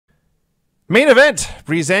Main event,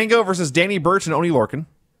 Breezango versus Danny Burch and Oney Lorcan.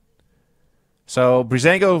 So,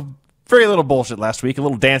 Breezango, very little bullshit last week. A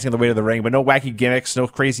little dancing on the way to the ring, but no wacky gimmicks, no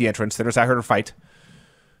crazy entrance. They're just out here to fight.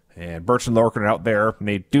 And Burch and Lorcan are out there, and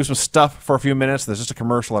they do some stuff for a few minutes. There's just a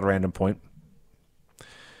commercial at a random point.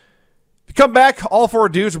 We come back, all four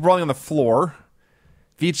dudes are brawling on the floor.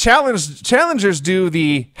 The challengers do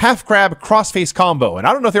the half-crab cross-face combo. And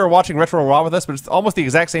I don't know if they were watching Retro Raw with us, but it's almost the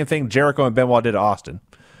exact same thing Jericho and Benoit did to Austin.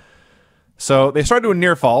 So they started doing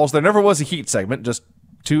near falls. There never was a heat segment, just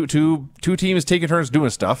two teams taking turns doing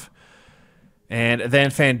stuff. And then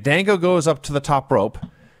Fandango goes up to the top rope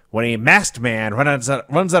when a masked man runs out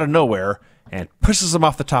of nowhere and pushes him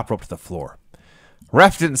off the top rope to the floor.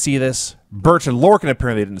 Ref didn't see this. Burch and Lorcan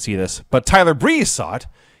apparently didn't see this, but Tyler Breeze saw it.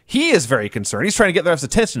 He is very concerned. He's trying to get the ref's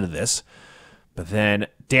attention to this. But then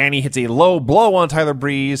Danny hits a low blow on Tyler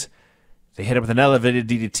Breeze. They hit him with an elevated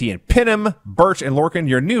DDT and pin him. Burch and Lorcan,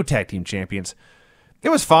 your new tag team champions. It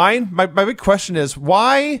was fine. My big question is,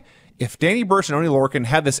 why, if Danny Burch and Oney Lorcan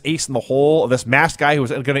had this ace in the hole of this masked guy who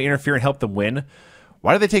was going to interfere and help them win,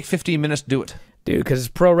 why did they take 15 minutes to do it? Dude, because it's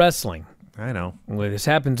pro wrestling. I know. Well, this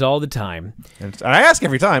happens all the time. And I ask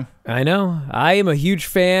every time. I know. I am a huge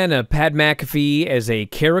fan of Pat McAfee as a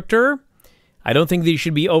character. I don't think that he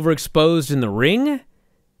should be overexposed in the ring.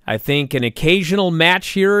 I think an occasional match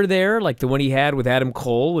here or there, like the one he had with Adam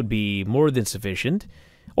Cole, would be more than sufficient.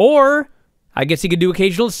 Or I guess he could do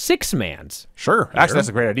occasional six-mans. Sure. Actually, that's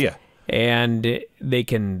a great idea. And they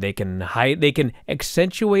can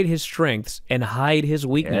accentuate his strengths and hide his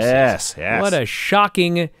weaknesses. Yes, yes. What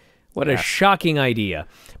a shocking idea.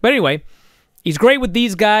 But anyway, he's great with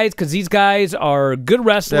these guys because these guys are good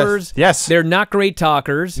wrestlers. Yes. They're not great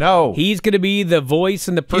talkers. No. He's going to be the voice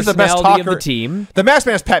and the personality of the team. The masked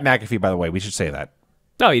man is Pat McAfee, by the way. We should say that.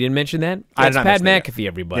 Oh, you didn't mention that? That's Pat McAfee,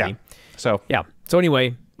 everybody. Yeah. So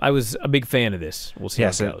anyway, I was a big fan of this. We'll see how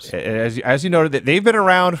it goes. As you noted, they've been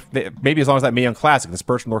around maybe as long as that Mae Young Classic, this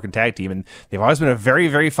Burch and Lorcan tag team, and they've always been a very,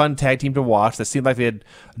 very fun tag team to watch. That seemed like they had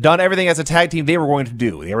done everything as a tag team they were going to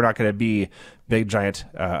do. They were not going to be big, giant.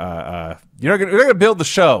 You're not going to build the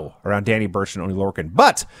show around Danny Burch and Oney Lorcan,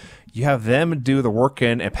 but you have them do the work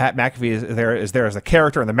in, and Pat McAfee is there as a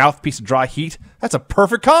character and the mouthpiece to draw heat. That's a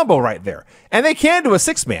perfect combo right there. And they can do a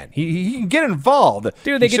six-man. He can get involved.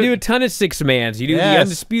 Dude, they can do a ton of six-mans. You do the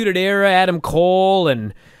Undisputed Era, Adam Cole,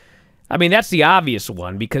 and I mean, that's the obvious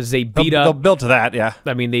one because they beat up. They'll build to that, yeah.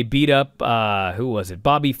 I mean, they beat up, who was it?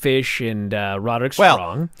 Bobby Fish and Roderick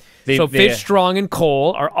Strong. So Fish, Strong, and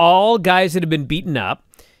Cole are all guys that have been beaten up,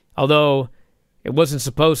 although it wasn't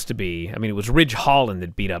supposed to be. I mean, it was Ridge Holland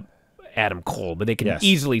that beat up Adam Cole, but they can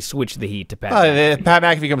easily switch the heat to Pat McAfee. Pat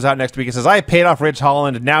McAfee comes out next week and says, I paid off Ridge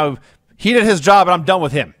Holland, and now he did his job, and I'm done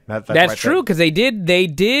with him. That's right true, because they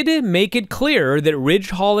did make it clear that Ridge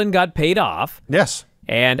Holland got paid off. Yes.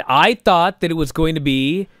 And I thought that it was going to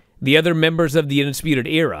be the other members of the Undisputed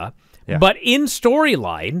Era. Yeah. But in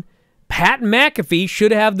storyline, Pat McAfee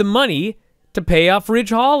should have the money to pay off Ridge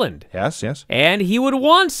Holland. Yes, yes. And he would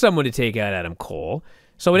want someone to take out Adam Cole.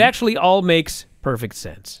 So it actually all makes perfect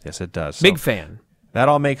sense. Yes, it does. Big fan. That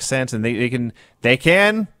all makes sense, and they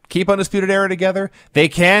can keep Undisputed Era together. They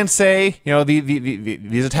can say, you know,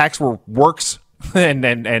 these attacks were works,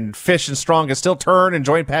 and Fish and Strong can still turn and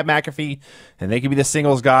join Pat McAfee, and they can be the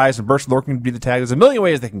singles guys, and Burch and Lorcan can be the tag. There's a million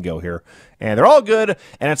ways they can go here, and they're all good,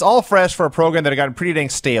 and it's all fresh for a program that had gotten pretty dang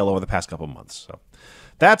stale over the past couple months. So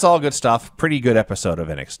that's all good stuff. Pretty good episode of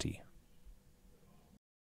NXT.